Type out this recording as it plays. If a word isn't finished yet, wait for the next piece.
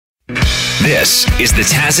This is the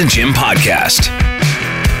Taz and Jim podcast.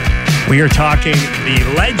 We are talking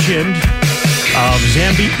the legend of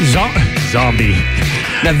Zombie.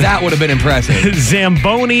 Now that would have been impressive.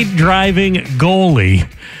 Zamboni driving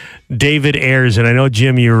goalie, David Ayres. And I know,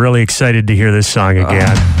 Jim, you're really excited to hear this song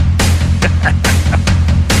again.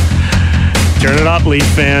 Turn it up, Leaf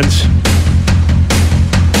fans.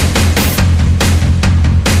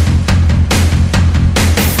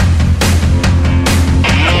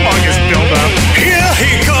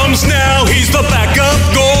 Now he's the backup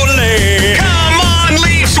goalie. Come on,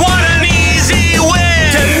 Leafs, what an easy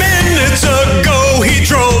win. 10 minutes ago, he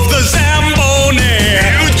drove the Zamboni.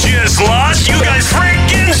 You just lost. You guys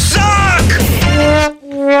freaking suck.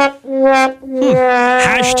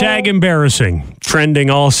 Hashtag embarrassing. Trending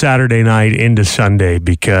all Saturday night into Sunday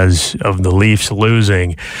because of the Leafs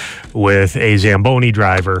losing with a Zamboni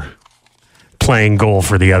driver playing goal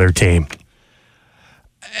for the other team.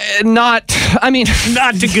 Not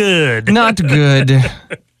good. Not good.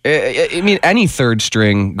 I mean, any third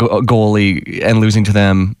string goalie and losing to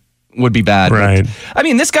them would be bad. Right. But, I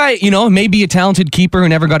mean, this guy, may be a talented keeper who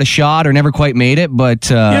never got a shot or never quite made it, but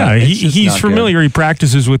he's familiar. Good. He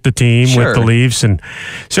practices with the team, with the Leafs, and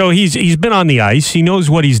so he's been on the ice. He knows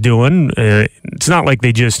what he's doing. It's not like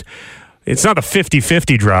it's not a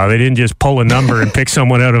 50-50 draw. They didn't just pull a number and pick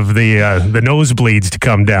someone out of the nosebleeds to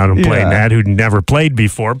come down and play net who'd never played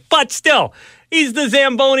before. But still, he's the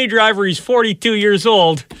Zamboni driver. He's 42 years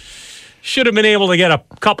old. Should have been able to get a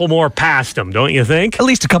couple more past him, don't you think? At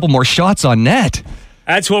least a couple more shots on net.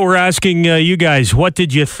 That's what we're asking you guys. What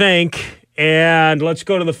did you think? And let's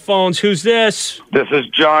go to the phones. Who's this? This is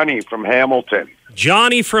Johnny from Hamilton.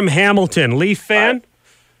 Johnny from Hamilton. Leaf fan?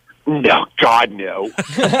 No, God, no.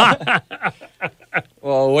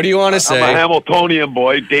 Well, what do you want to say? I'm a Hamiltonian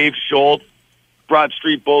boy. Dave Schultz, Broad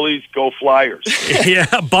Street Bullies, go Flyers. Yeah,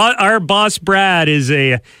 our boss Brad is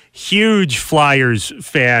a huge Flyers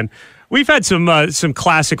fan. We've had some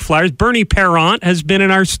classic Flyers. Bernie Parent has been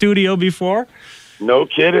in our studio before. No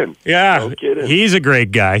kidding. Yeah, no kidding. He's a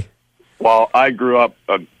great guy. Well, I grew up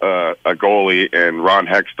a goalie, and Ron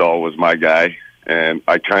Hextall was my guy. And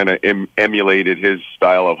I kind of emulated his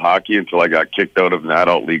style of hockey until I got kicked out of an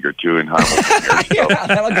adult league or two in Hamilton. Yeah,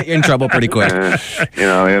 that'll get you in trouble pretty quick. They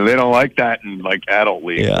don't like that in adult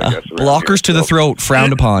leagues. Yeah. I guess, blockers to the throat,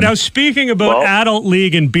 frowned upon. Now, speaking about adult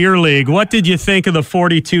league and beer league, what did you think of the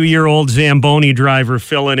 42-year-old Zamboni driver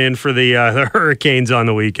filling in for the Hurricanes on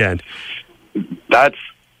the weekend? That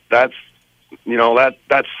sucks.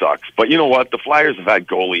 But you know what? The Flyers have had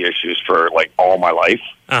goalie issues for all my life.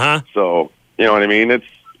 Uh-huh. So, you know what I mean?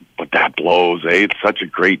 But that blows, eh? It's such a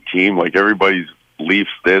great team. Everybody's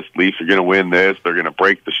Leafs are going to win this. They're going to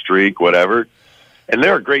break the streak, whatever. And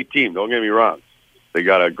they're a great team. Don't get me wrong. They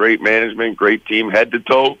got a great management, great team, head to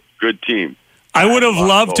toe, good team. I would have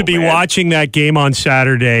loved to be watching that game on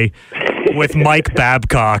Saturday with Mike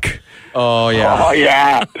Babcock. Oh, yeah. Oh,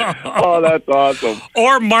 yeah. Oh, that's awesome.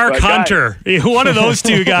 Or Mark Hunter. One of those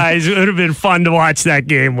two guys would have been fun to watch that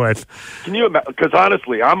game with. Can you imagine? Because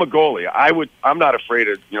honestly, I'm a goalie. I'm not afraid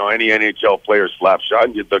of any NHL player slap shot.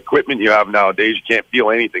 The equipment you have nowadays, you can't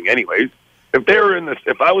feel anything anyways.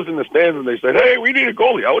 If I was in the stands and they said, "Hey, we need a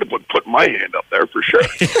goalie," I would have put my hand up there for sure.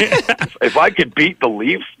 If I could beat the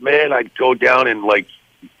Leafs, man, I'd go down in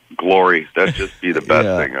glory. That'd just be the best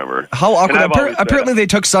thing ever. How awkward. Apparently they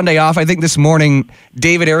took Sunday off. I think this morning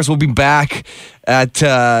David Ayres will be back at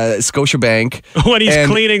Scotiabank. When he's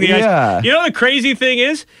cleaning the ice. You know the crazy thing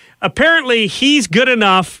is, apparently he's good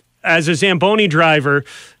enough as a Zamboni driver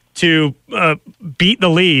to beat the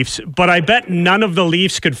Leafs, but I bet none of the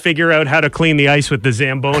Leafs could figure out how to clean the ice with the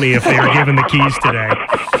Zamboni if they were given the keys today.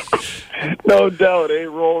 No doubt,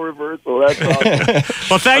 role reversal. That's awesome.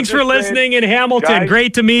 Well, thanks for listening in Hamilton. Guys,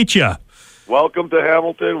 great to meet you. Welcome to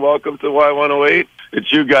Hamilton. Welcome to Y108.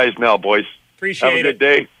 It's you guys now, boys. Appreciate it. Have a good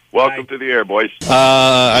day. Welcome to the air, boys.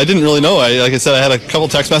 I didn't really know. Like I said, I had a couple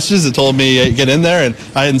text messages that told me get in there, and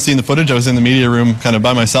I hadn't seen the footage. I was in the media room kind of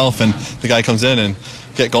by myself, and the guy comes in and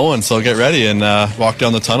get going, so get ready, and walk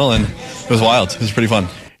down the tunnel, and it was wild. It was pretty fun.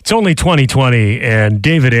 It's only 2020, and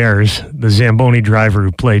David Ayres, the Zamboni driver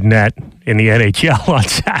who played net in the NHL on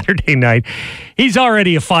Saturday night, he's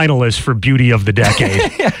already a finalist for Beauty of the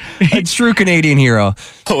Decade. A true Canadian hero.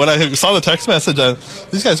 When I saw the text message,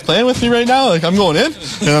 these guys playing with me right now? I'm going in. And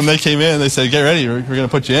then they came in and they said, get ready, we're going to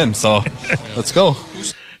put you in. So let's go.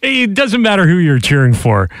 It doesn't matter who you're cheering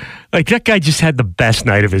for. That guy just had the best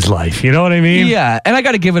night of his life. You know what I mean? Yeah, and I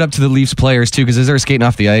got to give it up to the Leafs players, too, because as they were skating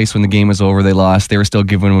off the ice when the game was over, they lost. They were still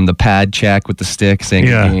giving him the pad check with the stick, saying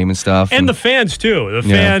the game and stuff. And the fans, too. The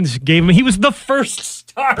fans gave him... He was the first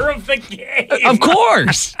star of the game. Of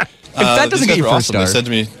course. that doesn't get these guys you were first awesome. They start. said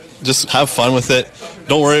to me, just have fun with it.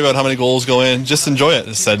 Don't worry about how many goals go in. Just enjoy it.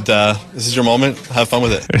 They said, this is your moment. Have fun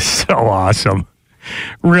with it. It's so awesome.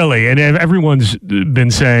 Really. And everyone's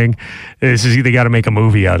been saying they got to make a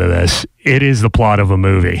movie out of this. It is the plot of a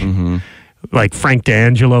movie. Mm-hmm. Like Frank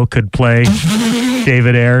D'Angelo could play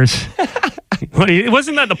David Ayres.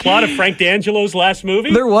 Wasn't that the plot of Frank D'Angelo's last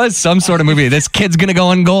movie? There was some sort of movie. This kid's going to go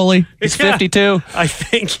on goalie. He's 52. I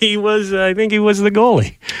think he was the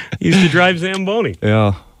goalie. He used to drive Zamboni.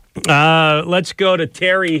 Yeah. Let's go to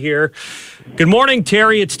Terry here. Good morning,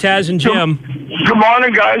 Terry. It's Taz and Jim. Good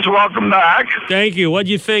morning, guys. Welcome back. Thank you. What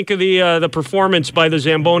do you think of the performance by the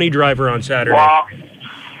Zamboni driver on Saturday?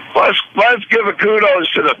 Well, let's give a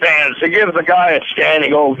kudos to the fans. They give the guy a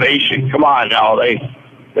standing ovation. Come on now. They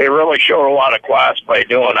really showed a lot of class by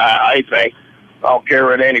doing that, I think. I don't care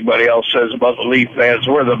what anybody else says about the Leaf fans.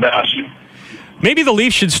 We're the best. Maybe the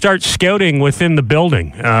Leafs should start scouting within the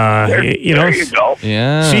building. There you go.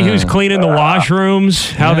 Yeah. See who's cleaning the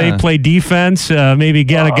washrooms, how they play defense. Maybe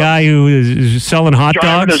get a guy who is selling hot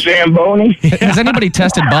Driving dogs. the Zamboni. Has anybody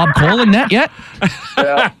tested Bob Cole in net yet?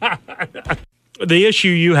 The issue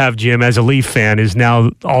you have, Jim, as a Leaf fan, is now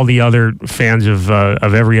all the other fans of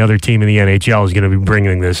every other team in the NHL is going to be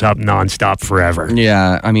bringing this up nonstop forever.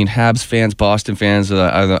 Yeah, I mean, Habs fans, Boston fans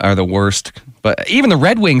are the worst. But even the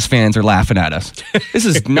Red Wings fans are laughing at us. This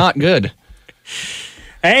is not good.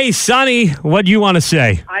 Hey, Sonny, what do you want to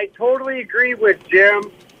say? I totally agree with Jim.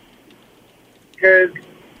 Because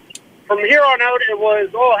from here on out, it was,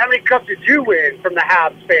 how many cups did you win from the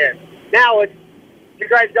Habs fans? Now it's, you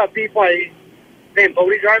guys got beat by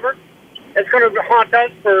Zamboni driver. It's going to haunt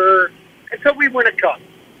us until we win a cup.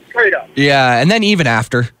 Straight up. Yeah, and then even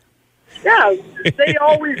after. Yeah, they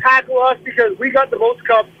always hackle us because we got the most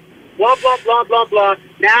cups. Blah, blah, blah, blah, blah.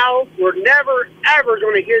 Now, we're never, ever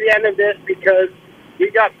going to hear the end of this because we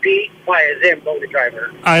got beat by a Zamboni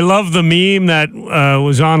driver. I love the meme that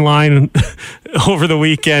was online over the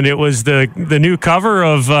weekend. It was the new cover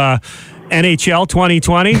of NHL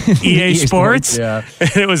 2020, EA Sports. Yeah.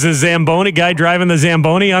 It was a Zamboni guy driving the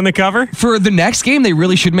Zamboni on the cover. For the next game, they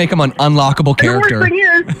really should make him an unlockable character. And the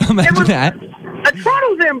worst thing is, Imagine it was that. a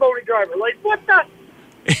Toronto Zamboni driver. Like, what the...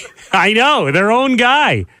 I know, their own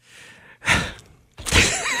guy.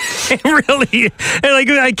 Really,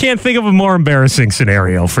 I can't think of a more embarrassing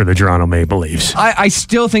scenario for the Toronto Maple Leafs. I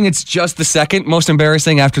still think it's just the second most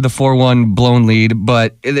embarrassing after the 4-1 blown lead,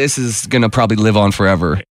 but this is going to probably live on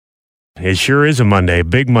forever. It sure is a Monday,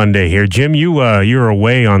 big Monday here. Jim, you're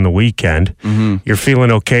away on the weekend. Mm-hmm. You're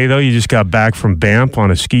feeling okay, though? You just got back from Banff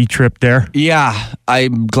on a ski trip there? Yeah,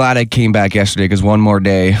 I'm glad I came back yesterday because one more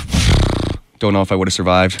day, don't know if I would have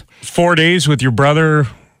survived. 4 days with your brother.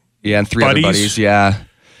 Yeah, and 3 other buddies, yeah.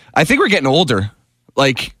 I think we're getting older,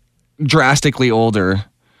 like drastically older.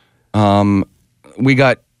 One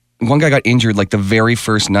guy got injured like the very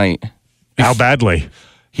first night. How badly?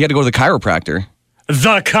 He had to go to the chiropractor.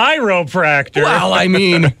 The chiropractor? Well, I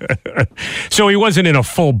mean. So he wasn't in a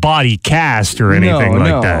full body cast or anything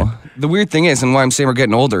that. The weird thing is, and why I'm saying we're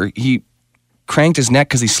getting older, he cranked his neck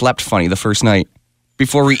because he slept funny the first night.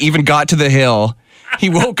 Before we even got to the hill, he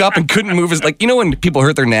woke up and couldn't move his, like, you know when people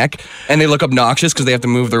hurt their neck and they look obnoxious because they have to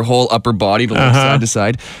move their whole upper body to side to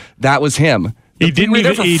side? That was him. He didn't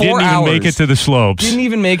even make it to the slopes. Didn't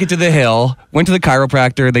even make it to the hill. Went to the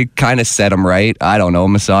chiropractor. They kind of set him right. I don't know,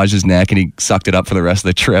 massaged his neck, and he sucked it up for the rest of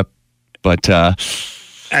the trip. But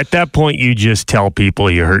at that point, you just tell people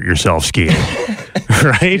you hurt yourself skiing,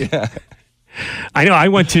 right? Yeah. I know. I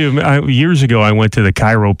went to years ago. I went to the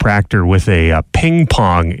chiropractor with a ping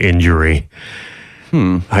pong injury.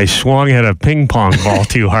 I swung at a ping pong ball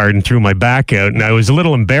too hard and threw my back out, and I was a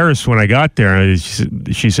little embarrassed when I got there.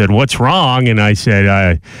 She said, "What's wrong?" And I said,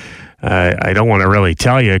 "I don't want to really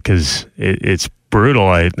tell you because it's brutal.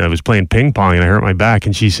 I was playing ping pong and I hurt my back."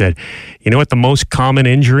 And she said, "You know what the most common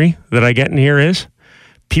injury that I get in here is?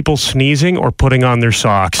 People sneezing or putting on their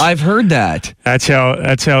socks." I've heard that. That's how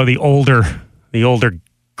the older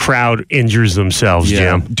crowd injures themselves,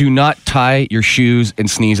 Jim. Do not tie your shoes and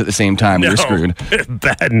sneeze at the same time. You're screwed.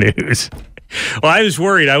 Bad news. Well, I was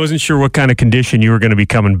worried. I wasn't sure what kind of condition you were going to be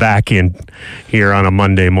coming back in here on a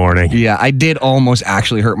Monday morning. Yeah, I did almost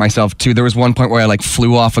actually hurt myself, too. There was one point where I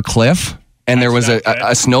flew off a cliff, and there was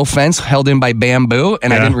a snow fence held in by bamboo,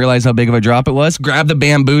 and I didn't realize how big of a drop it was. Grabbed the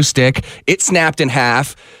bamboo stick. It snapped in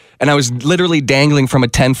half. And I was literally dangling from a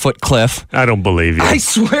 10-foot cliff. I don't believe you. I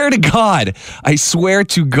swear to God.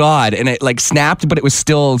 And it snapped, but it was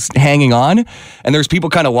still hanging on. And there's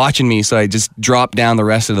people kind of watching me, so I just dropped down the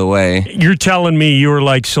rest of the way. You're telling me you were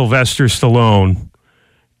like Sylvester Stallone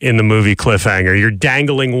in the movie Cliffhanger. You're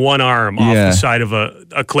dangling one arm off the side of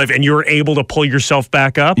a cliff, and you're able to pull yourself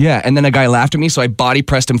back up. Yeah, and then a guy laughed at me, so I body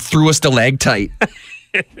pressed him through a stalactite.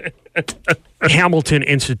 Hamilton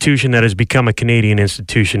institution that has become a Canadian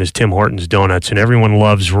institution is Tim Hortons Donuts, and everyone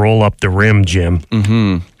loves Roll Up the Rim, Jim.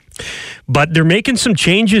 Mm-hmm. But they're making some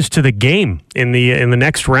changes to the game in the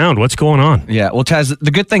next round. What's going on? Yeah, well, Taz,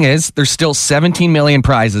 the good thing is there's still 17 million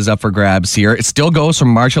prizes up for grabs here. It still goes from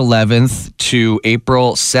March 11th to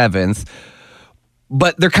April 7th.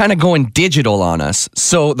 But they're kind of going digital on us.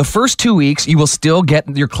 So the first 2 weeks, you will still get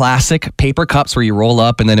your classic paper cups where you roll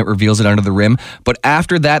up and then it reveals it under the rim. But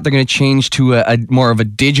after that, they're going to change to a more of a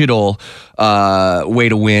digital way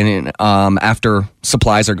to win after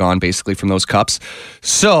supplies are gone, basically, from those cups.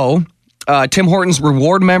 So Tim Hortons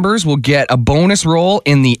reward members will get a bonus roll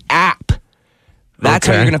in the app. That's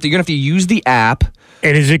how you're going to have to use the app.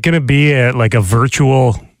 And is it going to be like a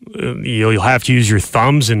virtual, you'll have to use your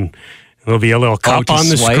thumbs and there'll be a little cup on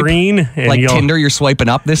the screen. And like Tinder, you're swiping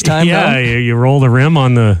up this time? Yeah, you roll the rim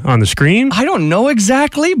on the screen? I don't know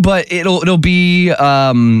exactly, but it'll be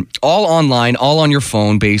all online, all on your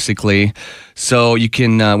phone, basically. So you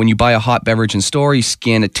can, when you buy a hot beverage in store, you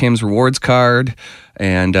scan a Tim's Rewards card,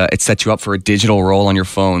 and it sets you up for a digital roll on your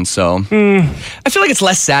phone. So I feel like it's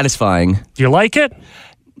less satisfying. Do you like it?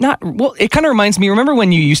 Well, it kind of reminds me, remember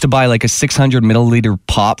when you used to buy like a 600 milliliter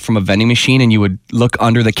pop from a vending machine and you would look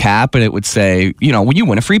under the cap and it would say, well, you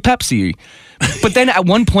win a free Pepsi. But then at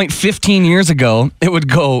one point 15 years ago, it would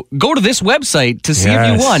go to this website to see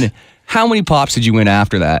if you won. How many pops did you win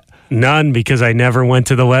after that? None, because I never went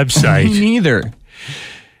to the website. Me neither.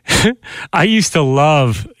 I used to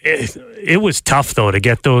love it. It was tough, though, to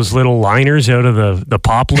get those little liners out of the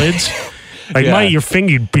pop lids. Like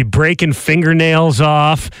you'd be breaking fingernails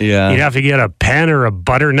off. Yeah. You'd have to get a pen or a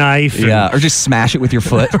butter knife. Yeah, or just smash it with your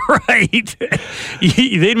foot. Right.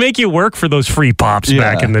 They'd make you work for those free pops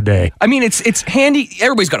back in the day. I mean, it's handy.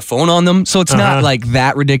 Everybody's got a phone on them, so it's not like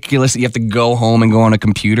that ridiculous that you have to go home and go on a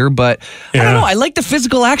computer. But I don't know. I like the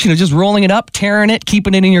physical action of just rolling it up, tearing it,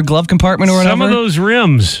 keeping it in your glove compartment or whatever. Some of those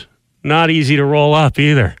rims, not easy to roll up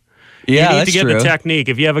either. Yeah, you need to get the technique.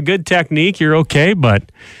 If you have a good technique, you're okay,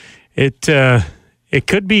 but it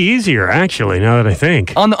could be easier, actually, now that I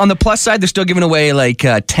think. On the plus side, they're still giving away like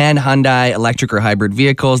 10 Hyundai electric or hybrid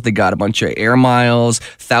vehicles. They got a bunch of air miles,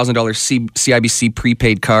 $1,000 CIBC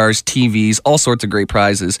prepaid cars, TVs, all sorts of great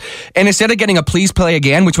prizes. And instead of getting a please play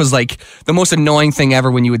again, which was like the most annoying thing ever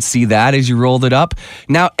when you would see that as you rolled it up,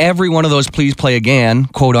 now every one of those please play again,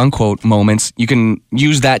 quote unquote, moments, you can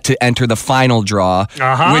use that to enter the final draw,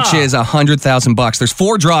 which is $100,000. There's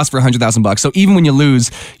 4 draws for $100,000. So even when you lose,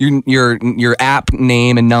 your app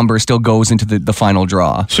name and number still goes into the final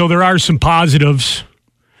draw. So there are some positives.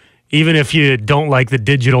 Even if you don't like the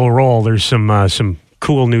digital roll, there's some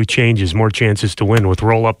cool new changes, more chances to win with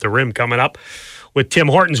Roll Up the Rim coming up with Tim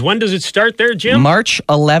Hortons. When does it start there, Jim? March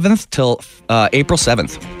 11th till April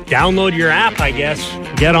 7th. Download your app, I guess.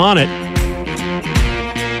 Get on it.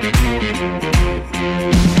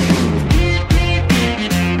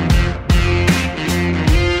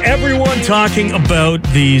 Everyone talking about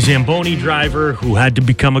the Zamboni driver who had to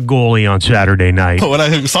become a goalie on Saturday night. When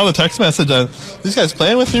I saw the text message, these guys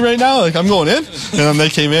playing with me right now? Like, I'm going in. And then they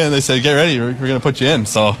came in and they said, get ready, we're going to put you in.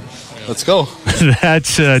 So let's go.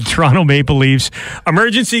 That's Toronto Maple Leafs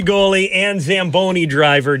emergency goalie and Zamboni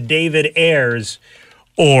driver David Ayres.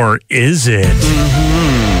 Or is it?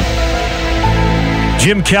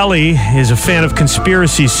 Jim Kelly is a fan of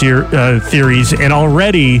conspiracy theories, and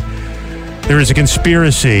already there is a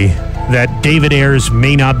conspiracy that David Ayres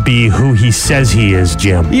may not be who he says he is,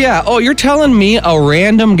 Jim. Yeah. Oh, you're telling me a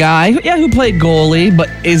random guy, who played goalie, but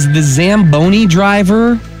is the Zamboni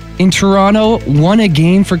driver in Toronto won a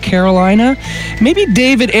game for Carolina? Maybe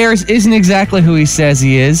David Ayres isn't exactly who he says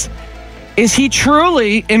he is. Is he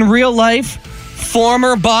truly, in real life,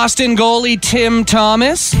 former Boston goalie Tim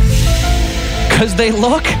Thomas? Because they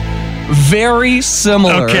look very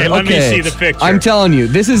similar. Okay, let me see the picture. I'm telling you,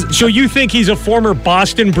 this is... So you think he's a former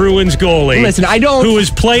Boston Bruins goalie? Listen, I don't... Who is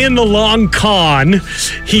playing the long con.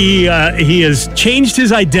 He has changed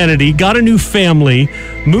his identity, got a new family,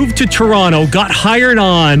 moved to Toronto, got hired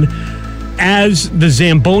on as the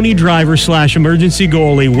Zamboni driver / emergency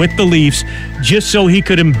goalie with the Leafs just so he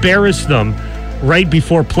could embarrass them right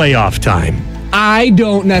before playoff time. I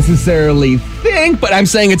don't necessarily think, but I'm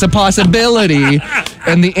saying it's a possibility,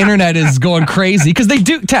 and the internet is going crazy because they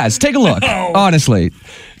do. Taz, take a look. Honestly,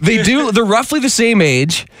 they're roughly the same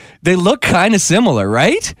age. They look kind of similar,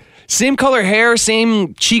 right? Same color hair,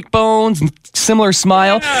 same cheekbones, similar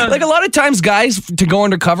smile. Yeah. Like a lot of times, guys to go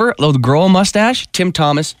undercover, the girl mustache. Tim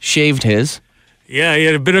Thomas shaved his. Yeah, he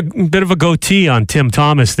had a bit of a goatee on Tim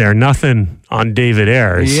Thomas there. Nothing on David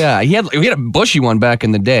Ayres. Yeah, we had a bushy one back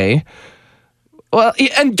in the day. Well,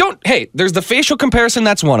 and there's the facial comparison.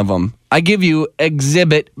 That's one of them. I give you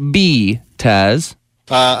Exhibit B, Taz.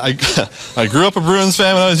 I grew up a Bruins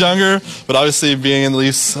fan when I was younger, but obviously being in the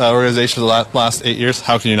Leafs organization for the last 8 years,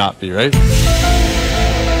 how can you not be, right?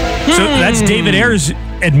 So that's David Ayres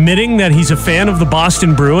admitting that he's a fan of the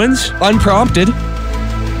Boston Bruins? Unprompted.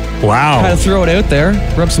 Wow. Had to throw it out there.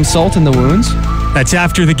 Rub some salt in the wounds. That's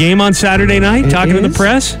after the game on Saturday night, talking to the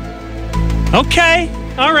press? Okay.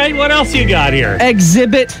 All right. What else you got here?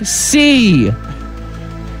 Exhibit C.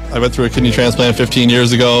 I went through a kidney transplant 15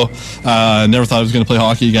 years ago. Never thought I was going to play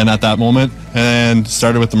hockey again at that moment. And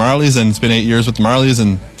started with the Marlies, and it's been 8 years with the Marlies,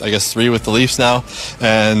 and I guess 3 with the Leafs now.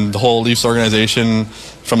 And the whole Leafs organization,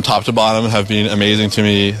 from top to bottom, have been amazing to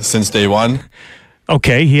me since day one.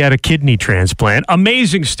 Okay, he had a kidney transplant.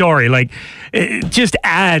 Amazing story. Like, it just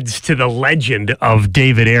adds to the legend of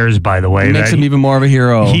David Ayres, by the way. Makes him even more of a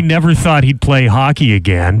hero. He never thought he'd play hockey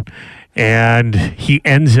again, and he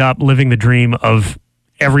ends up living the dream of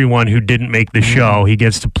everyone who didn't make the show. He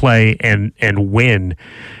gets to play and win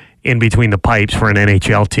in between the pipes for an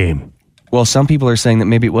NHL team. Well, some people are saying that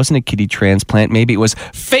maybe it wasn't a kidney transplant. Maybe it was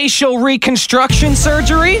facial reconstruction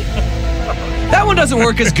surgery. That one doesn't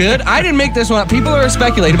work as good. I didn't make this one up. People are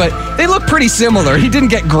speculating, but they look pretty similar. He didn't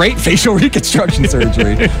get great facial reconstruction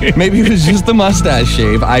surgery. Maybe it was just the mustache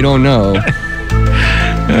shave. I don't know.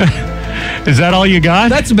 Is that all you got?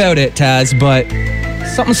 That's about it, Taz, but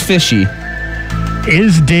something's fishy.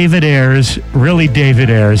 Is David Ayres really David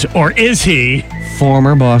Ayres, or is he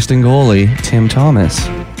former Boston goalie Tim Thomas?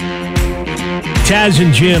 Taz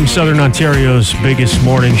and Jim, Southern Ontario's biggest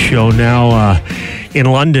morning show, now in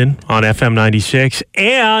London on FM 96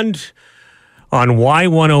 and on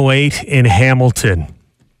Y108 in Hamilton.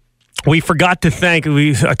 We forgot to thank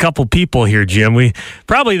a couple people here, Jim.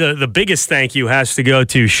 Probably the biggest thank you has to go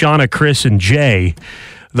to Shauna, Chris, and Jay,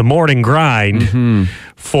 the Morning Grind,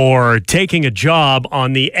 for taking a job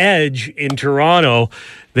on The Edge in Toronto.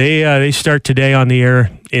 They start today on the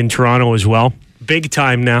air in Toronto as well. Big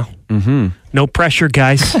time now. No pressure,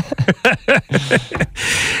 guys.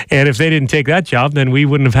 And if they didn't take that job, then we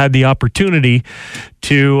wouldn't have had the opportunity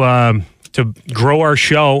to grow our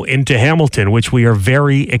show into Hamilton, which we are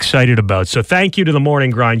very excited about. So thank you to the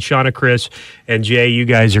Morning Grind, Shauna, Chris, and Jay. You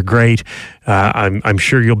guys are great. I'm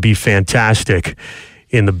sure you'll be fantastic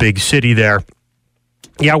in the big city there.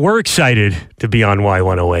 Yeah, we're excited to be on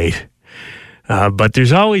Y108. But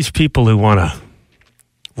there's always people who want to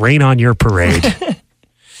rain on your parade.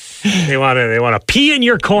 They want to pee in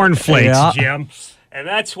your cornflakes, Jim. And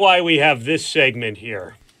that's why we have this segment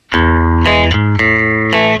here. We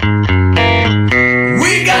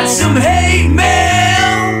got some hate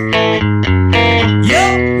mail.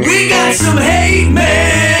 Yep, we got some hate mail.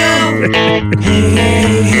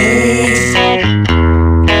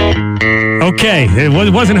 Okay,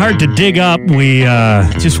 it wasn't hard to dig up. We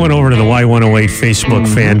just went over to the Y108 Facebook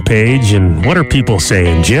fan page, and what are people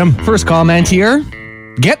saying, Jim? First comment here.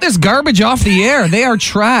 Get this garbage off the air. They are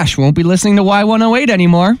trash. Won't be listening to Y108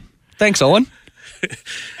 anymore. Thanks, Owen.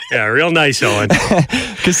 Yeah, real nice, Owen.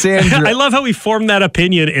 Cassandra. I love how we formed that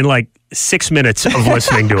opinion in like 6 minutes of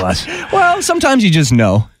listening to us. Well, sometimes you just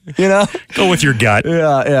know, you know? Go with your gut.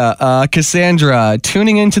 Yeah. Cassandra,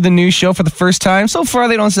 tuning into the new show for the first time. So far,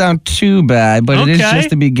 they don't sound too bad, but it is just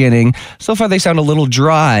the beginning. So far, they sound a little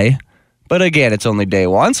dry. But again, it's only day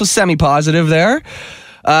one, so semi-positive there.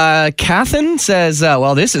 Catherine says,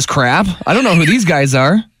 well, this is crap. I don't know who these guys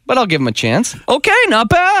are, but I'll give them a chance. Okay, not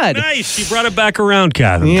bad. Nice. You brought it back around,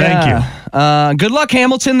 Catherine. Thank you. Good luck,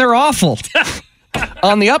 Hamilton. They're awful.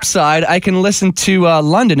 On the upside, I can listen to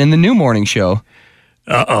London in the new morning show.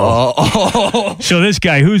 Uh-oh. So this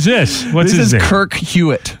guy, who's this? What's his name? This is Kirk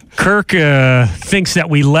Hewitt. Kirk thinks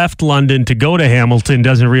that we left London to go to Hamilton,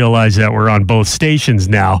 doesn't realize that we're on both stations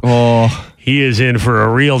now. Oh. He is in for a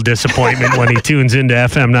real disappointment when he tunes into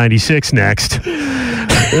FM 96 next.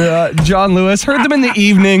 John Lewis, heard them in the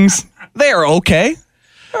evenings. They are okay.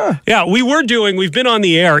 Yeah, we've been on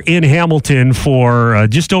the air in Hamilton for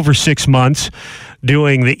just over 6 months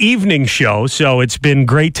doing the evening show. So it's been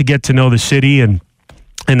great to get to know the city and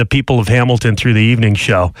the people of Hamilton through the evening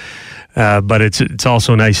show. But it's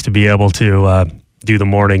also nice to be able to do the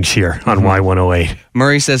mornings here on Y108.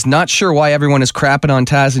 Murray says, not sure why everyone is crapping on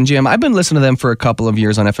Taz and Jim. I've been listening to them for a couple of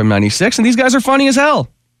years on FM 96, and these guys are funny as hell.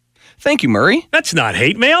 Thank you, Murray. That's not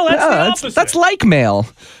hate mail. That's the opposite. That's like mail.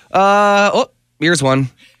 Here's one.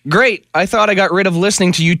 Great. I thought I got rid of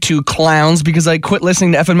listening to you two clowns because I quit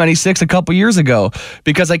listening to FM 96 a couple years ago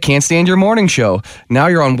because I can't stand your morning show. Now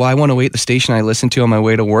you're on Y108, the station I listen to on my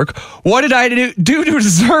way to work. What did I do to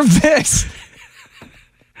deserve this?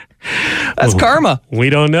 That's karma. We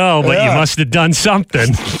don't know, but you must have done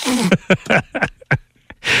something.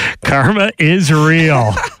 Karma is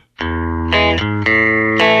real.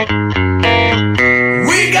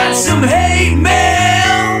 We got some hate mail.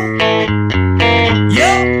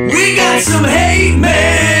 Yep, we got some hate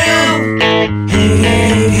mail.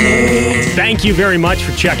 Hey. Thank you very much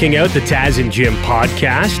for checking out the Taz and Jim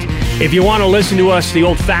podcast. If you want to listen to us the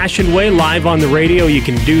old-fashioned way, live on the radio, you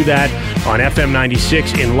can do that on FM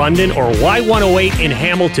 96 in London or Y108 in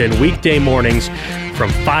Hamilton, weekday mornings from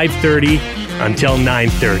 5:30 until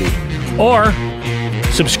 9:30. Or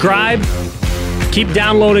subscribe, keep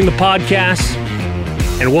downloading the podcasts,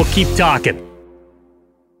 and we'll keep talking.